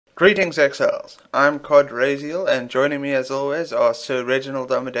Greetings exiles, I'm CodRayZeal, and joining me as always are Sir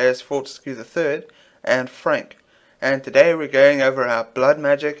Reginald Amadeus Fortescue III and Frank. And today we're going over our Blood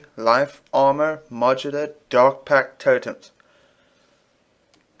Magic, Life, Armour, Modular, Dark Pact Totems.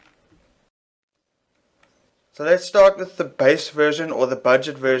 So let's start with the base version or the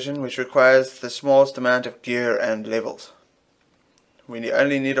budget version, which requires the smallest amount of gear and levels. We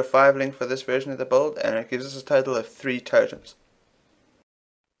only need a 5 link for this version of the build, and it gives us a total of 3 totems.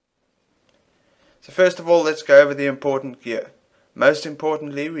 So first of all, let's go over the important gear. Most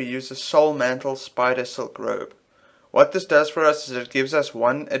importantly, we use a Soul Mantle Spider Silk Robe. What this does for us is it gives us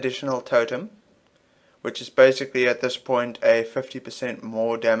 1 additional totem, which is basically at this point a 50%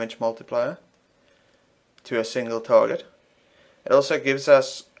 more damage multiplier to a single target. It also gives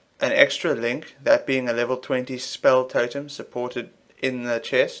us an extra link, that being a level 20 spell totem supported in the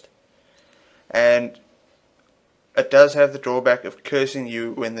chest, and it does have the drawback of cursing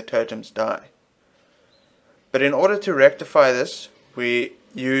you when the totems die. But in order to rectify this, we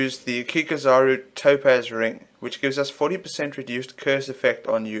use the Kikazaru Topaz Ring, which gives us 40% reduced curse effect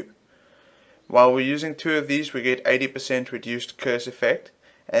on you. While we're using 2 of these, we get 80% reduced curse effect,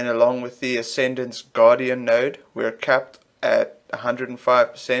 and along with the Ascendant's Guardian node, we're capped at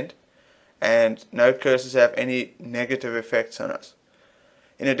 105%, and no curses have any negative effects on us.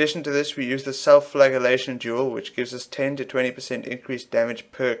 In addition to this, we use the Self-Flagellation Jewel, which gives us 10 to 20% increased damage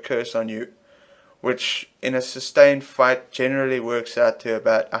per curse on you, which in a sustained fight generally works out to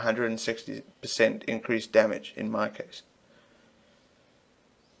about 160% increased damage in my case.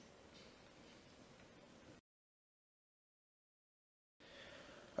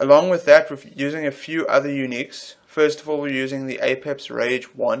 Along with that, we're using a few other uniques. First of all, we're using the Apep's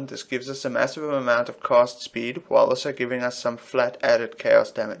Rage Wand. This gives us a massive amount of cast speed while also giving us some flat added chaos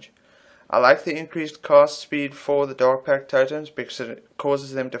damage. I like the increased cast speed for the Dark Pact Totems because it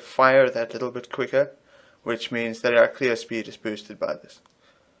causes them to fire that little bit quicker, which means that our clear speed is boosted by this.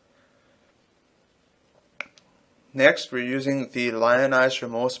 Next, we're using the Lioneye's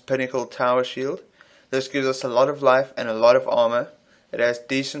Remorse Pinnacle Tower Shield. This gives us a lot of life and a lot of armor. It has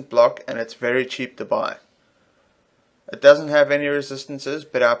decent block and it's very cheap to buy. It doesn't have any resistances,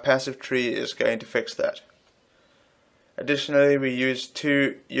 but our passive tree is going to fix that. Additionally, we use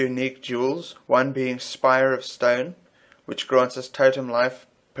 2 unique jewels, one being Spire of Stone, which grants us totem life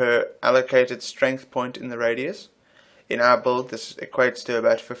per allocated strength point in the radius. In our build, this equates to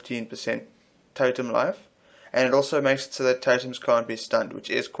about 15% totem life, and it also makes it so that totems can't be stunned, which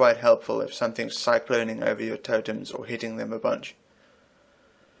is quite helpful if something's cycloning over your totems or hitting them a bunch.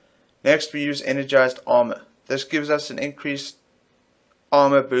 Next, we use Energized Armour. This gives us an increased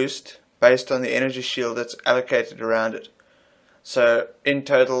armor boost based on the energy shield that's allocated around it. So in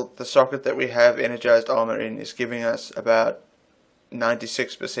total, the socket that we have energized armor in is giving us about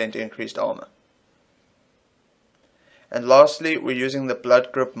 96% increased armor. And lastly, we're using the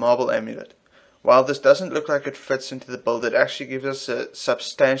Bloodgrip Marble Amulet. While this doesn't look like it fits into the build, it actually gives us a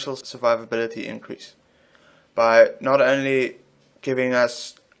substantial survivability increase by not only giving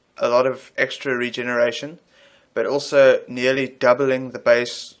us a lot of extra regeneration, but also nearly doubling the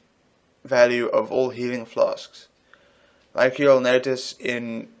base value of all healing flasks. Like you'll notice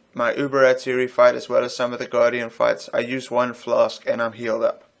in my Uber-Atsuri fight as well as some of the Guardian fights, I use 1 flask and I'm healed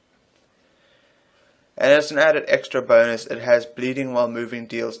up. And as an added extra bonus, it has bleeding while moving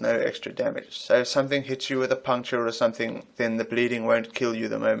deals no extra damage. So if something hits you with a puncture or something, then the bleeding won't kill you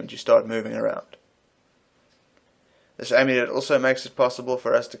the moment you start moving around. This amulet also makes it possible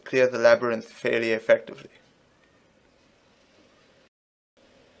for us to clear the labyrinth fairly effectively.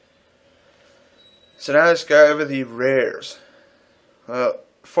 So now let's go over the rares.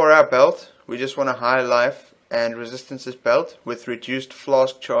 For our belt, we just want a high life and resistances belt with reduced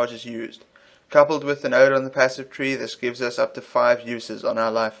flask charges used. Coupled with the node on the passive tree, this gives us up to 5 uses on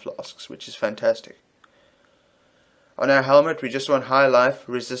our life flasks, which is fantastic. On our helmet, we just want high life,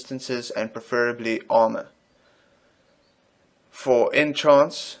 resistances, and preferably armor. For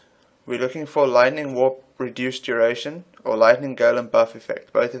enchants, we're looking for Lightning Warp reduced duration or Lightning Golem buff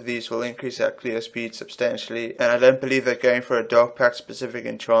effect. Both of these will increase our clear speed substantially, and I don't believe that going for a Dark Pact specific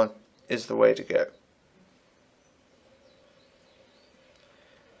enchant is the way to go.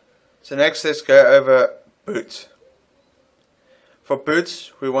 So next, let's go over boots. For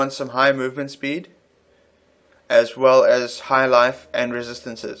boots, we want some high movement speed as well as high life and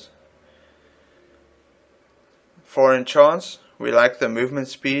resistances. For enchants, we like the movement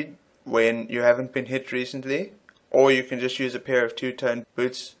speed when you haven't been hit recently, or you can just use a pair of 2-tone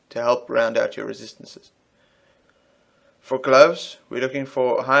boots to help round out your resistances. For gloves, we're looking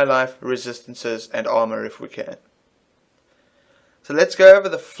for high life, resistances, and armor if we can. So let's go over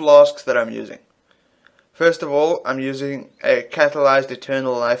the flasks that I'm using. First of all, I'm using a catalyzed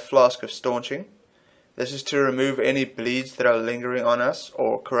eternal life flask of staunching. This is to remove any bleeds that are lingering on us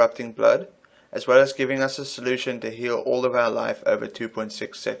or corrupting blood, as well as giving us a solution to heal all of our life over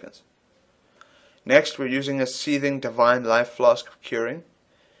 2.6 seconds. Next, we're using a seething divine life flask of curing.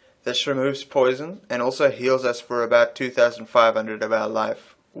 This removes poison and also heals us for about 2,500 of our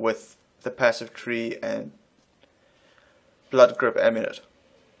life with the passive tree and Bloodgrip amulet.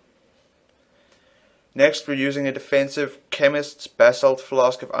 Next, we're using a defensive Chemist's Basalt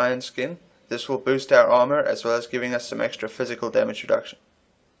Flask of Iron Skin. This will boost our armor as well as giving us some extra physical damage reduction.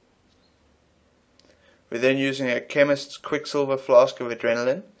 We're then using a Chemist's Quicksilver Flask of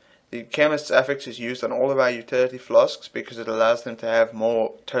Adrenaline. The Chemist's affix is used on all of our utility flasks because it allows them to have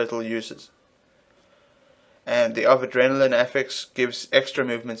more total uses. And the of Adrenaline affix gives extra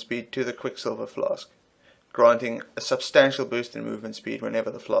movement speed to the Quicksilver Flask, granting a substantial boost in movement speed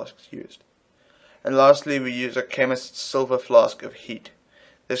whenever the flask is used. And lastly, we use a Chemist's Silver Flask of Heat.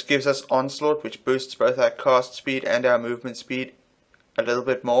 This gives us Onslaught, which boosts both our cast speed and our movement speed a little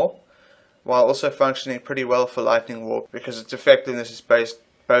bit more, while also functioning pretty well for Lightning Warp because its effectiveness is based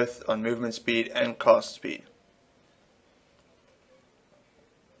both on movement speed and cast speed.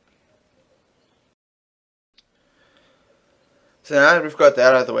 So now that we've got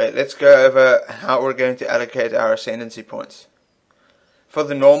that out of the way, let's go over how we're going to allocate our Ascendancy points. For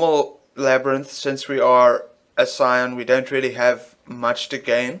the normal Labyrinth, since we are a Scion, we don't really have much to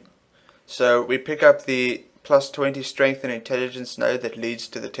gain. So we pick up the plus 20 Strength and Intelligence node that leads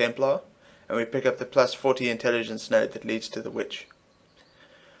to the Templar, and we pick up the plus 40 Intelligence node that leads to the Witch.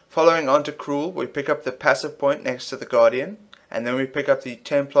 Following on to Cruel, we pick up the passive point next to the Guardian, and then we pick up the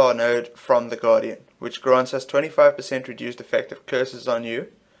Templar node from the Guardian, which grants us 25% reduced effect of curses on you.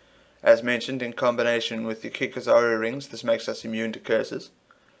 As mentioned, in combination with the Kikazaru rings, this makes us immune to curses.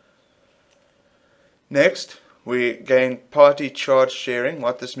 Next, we gain party charge sharing.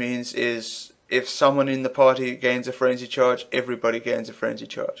 What this means is if someone in the party gains a frenzy charge, everybody gains a frenzy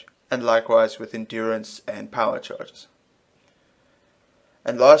charge. And likewise with endurance and power charges.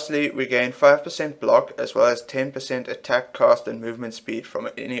 And lastly, we gain 5% block as well as 10% attack, cast and movement speed from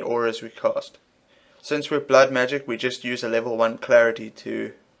any auras we cast. Since we're blood magic, we just use a level 1 clarity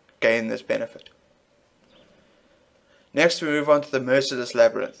to gain this benefit. Next we move on to the Merciless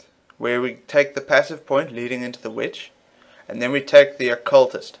Labyrinth, where we take the passive point leading into the Witch, and then we take the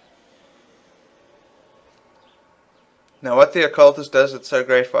Occultist. Now what the Occultist does that's so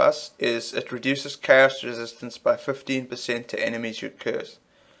great for us is it reduces chaos resistance by 15% to enemies you curse.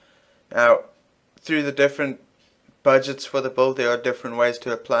 Now through the different budgets for the build there are different ways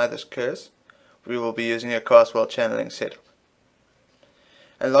to apply this curse. We will be using a cast while channeling setup.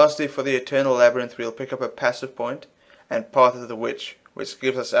 And lastly, for the Eternal Labyrinth, we'll pick up a passive point and Path of the Witch, which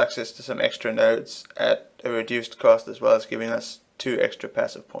gives us access to some extra nodes at a reduced cost as well as giving us 2 extra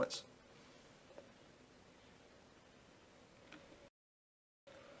passive points.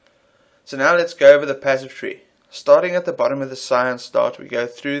 So now let's go over the passive tree. Starting at the bottom of the Scion start, we go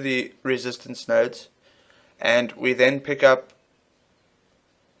through the resistance nodes, and we then pick up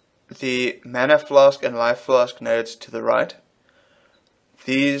the Mana Flask and Life Flask nodes to the right.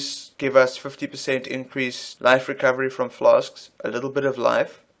 These give us 50% increased life recovery from flasks, a little bit of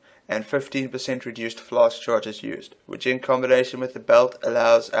life, and 15% reduced flask charges used, which in combination with the belt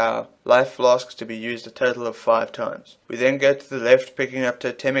allows our life flasks to be used a total of 5 times. We then go to the left picking up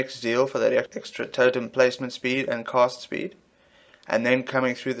CodRayZeal for that extra totem placement speed and cast speed, and then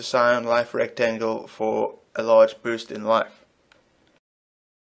coming through the Scion life rectangle for a large boost in life.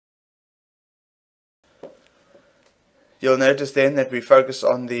 You'll notice then that we focus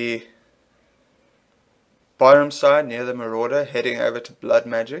on the bottom side near the Marauder, heading over to Blood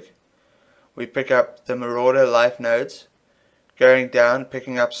Magic. We pick up the Marauder life nodes, going down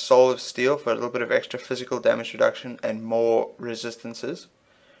picking up Soul of Steel for a little bit of extra physical damage reduction and more resistances.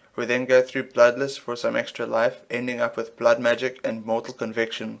 We then go through Bloodless for some extra life, ending up with Blood Magic and Mortal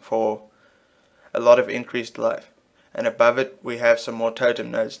Conviction for a lot of increased life. And above it we have some more totem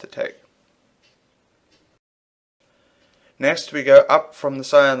nodes to take. Next we go up from the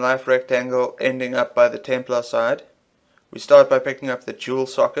Scion life rectangle, ending up by the Templar side. We start by picking up the Jewel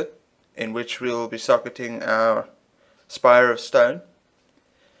socket, in which we will be socketing our Spire of Stone.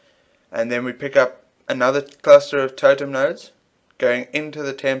 And then we pick up another cluster of totem nodes, going into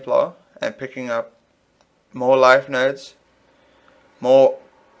the Templar and picking up more life nodes, more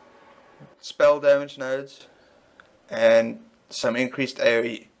spell damage nodes, and some increased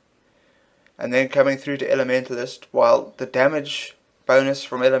AoE. And then coming through to Elementalist, while the damage bonus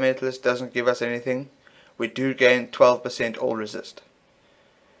from Elementalist doesn't give us anything, we do gain 12% all resist.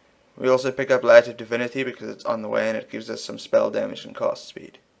 We also pick up Light of Divinity because it's on the way and it gives us some spell damage and cast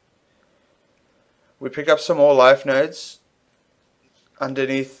speed. We pick up some more life nodes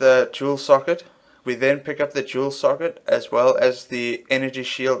underneath the jewel socket. We then pick up the jewel socket as well as the energy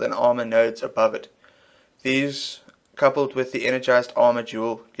shield and armor nodes above it. These, coupled with the energized armor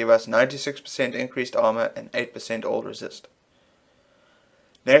jewel, give us 96% increased armor and 8% all resist.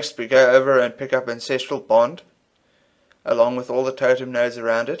 Next we go over and pick up Ancestral Bond along with all the totem nodes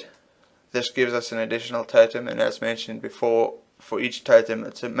around it. This gives us an additional totem, and as mentioned before, for each totem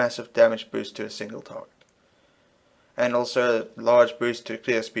it's a massive damage boost to a single target. And also a large boost to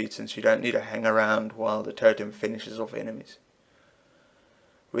clear speed since you don't need to hang around while the totem finishes off enemies.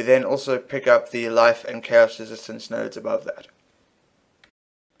 We then also pick up the life and chaos resistance nodes above that.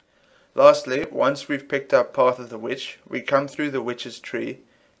 Lastly, once we've picked up Path of the Witch, we come through the Witch's tree,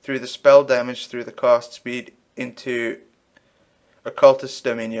 through the spell damage, through the cast speed, into Occultist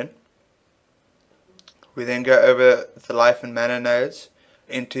Dominion. We then go over the life and mana nodes,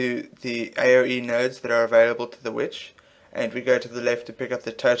 into the AoE nodes that are available to the Witch, and we go to the left to pick up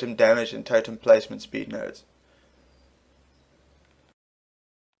the totem damage and totem placement speed nodes.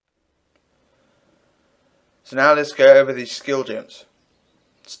 So now let's go over these skill gems.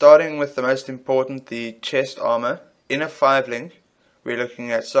 Starting with the most important, the chest armor. In a 5-link, we're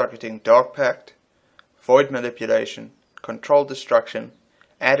looking at socketing Dark Pact, Void Manipulation, Controlled Destruction,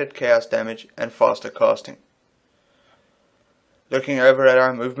 Added Chaos Damage, and faster casting. Looking over at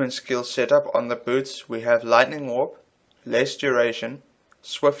our movement skill setup on the boots, we have Lightning Warp, Less Duration,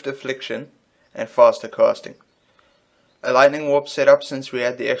 Swift Affliction, and faster casting. A Lightning Warp setup, since we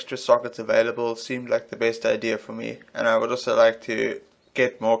had the extra sockets available, seemed like the best idea for me, and I would also like to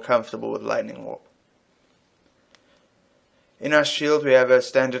get more comfortable with Lightning Warp. In our shield we have a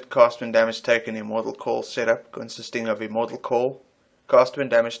standard cast when damage taken Immortal Call setup consisting of Immortal Call, cast when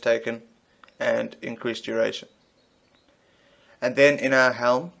damage taken, and increased duration. And then in our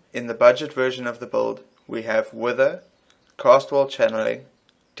helm, in the budget version of the build, we have Wither, Cast While Channeling,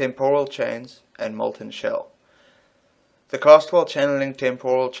 Temporal Chains, and Molten Shell. The Cast While Channeling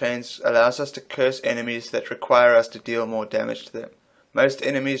Temporal Chains allows us to curse enemies that require us to deal more damage to them. Most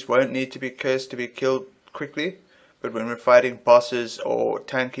enemies won't need to be cursed to be killed quickly, but when we're fighting bosses or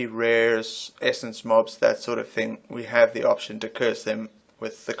tanky rares, essence mobs, that sort of thing, we have the option to curse them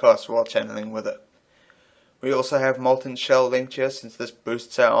with the Cast While Channeling Wither. We also have Molten Shell linked here since this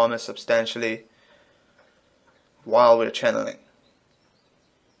boosts our armor substantially while we're channeling.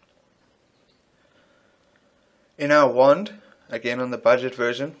 In our wand, again on the budget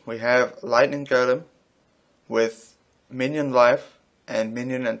version, we have Lightning Golem with minion life and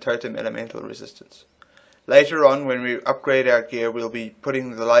minion and totem elemental resistance. Later on, when we upgrade our gear, we'll be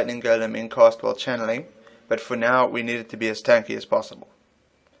putting the Lightning Golem in cast while channeling, but for now we need it to be as tanky as possible.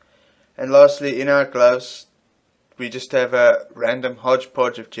 And lastly, in our gloves, we just have a random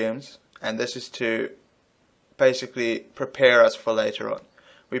hodgepodge of gems, and this is to basically prepare us for later on.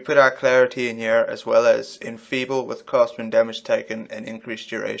 We put our clarity in here as well as enfeeble with cast when damage taken and increased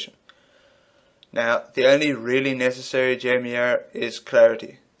duration. Now, the only really necessary gem here is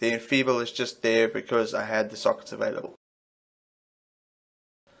clarity. The enfeeble is just there because I had the sockets available.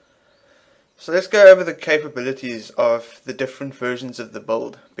 So let's go over the capabilities of the different versions of the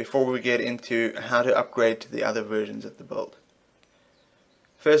build before we get into how to upgrade to the other versions of the build.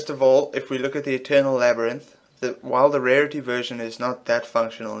 First of all, if we look at the Eternal Labyrinth, while the rarity version is not that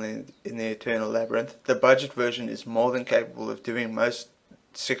functional in the Eternal Labyrinth, the budget version is more than capable of doing most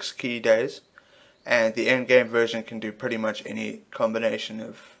 6 key days, and the endgame version can do pretty much any combination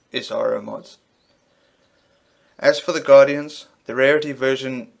of SRO mods. As for the Guardians, the rarity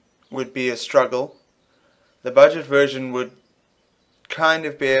version would be a struggle. The budget version would kind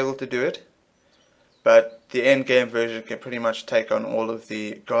of be able to do it, but the endgame version can pretty much take on all of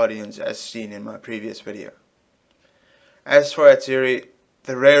the Guardians as seen in my previous video. As for Atziri,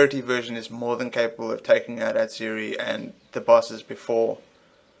 the rarity version is more than capable of taking out Atziri and the bosses before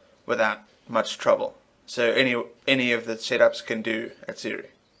without much trouble. So any of the setups can do Atziri.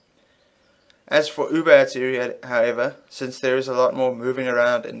 As for Uber Atziri, however, since there is a lot more moving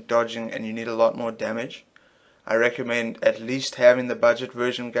around and dodging and you need a lot more damage, I recommend at least having the budget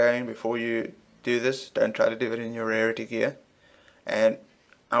version going before you do this. Don't try to do it in your rarity gear. And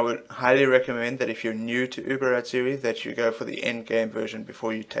I would highly recommend that if you're new to Uber Atziri, that you go for the end game version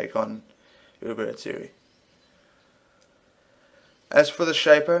before you take on Uber Atziri. As for the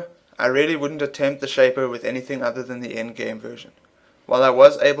Shaper, I really wouldn't attempt the Shaper with anything other than the end game version. While I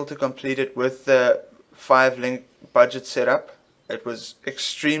was able to complete it with the 5-link budget setup, it was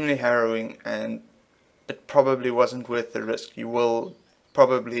extremely harrowing and it probably wasn't worth the risk. You will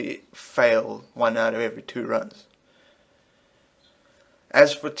probably fail 1 out of every 2 runs.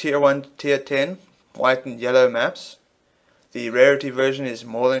 As for tier 1 to tier 10, white and yellow maps, the rarity version is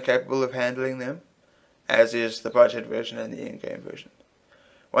more than capable of handling them, as is the budget version and the in-game version.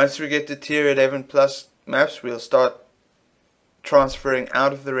 Once we get to tier 11 plus maps, we'll start transferring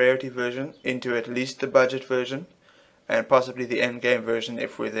out of the rarity version into at least the budget version, and possibly the end-game version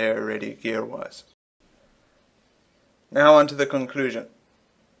if we're there already gear-wise. Now on to the conclusion.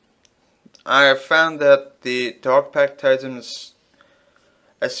 I have found that the Dark Pact Totems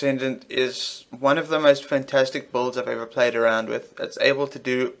Ascendant is one of the most fantastic builds I've ever played around with. It's able to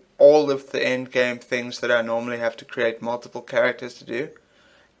do all of the end game things that I normally have to create multiple characters to do,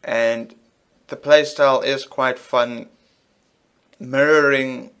 and the playstyle is quite fun,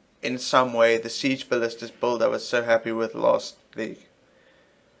 mirroring in some way the Siege Ballistas build I was so happy with last league.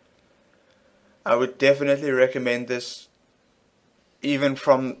 I would definitely recommend this, even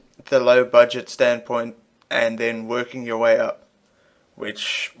from the low budget standpoint, and then working your way up,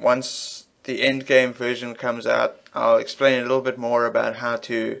 which once the end game version comes out, I'll explain a little bit more about how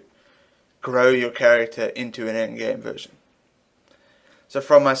to grow your character into an end game version. So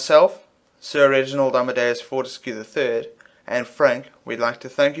from myself, Sir Reginald Amadeus Fortescue III, and Frank, we'd like to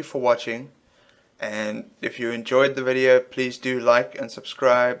thank you for watching, and if you enjoyed the video, please do like and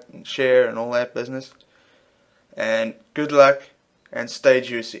subscribe and share and all that business, and good luck and stay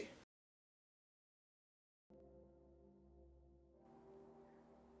juicy.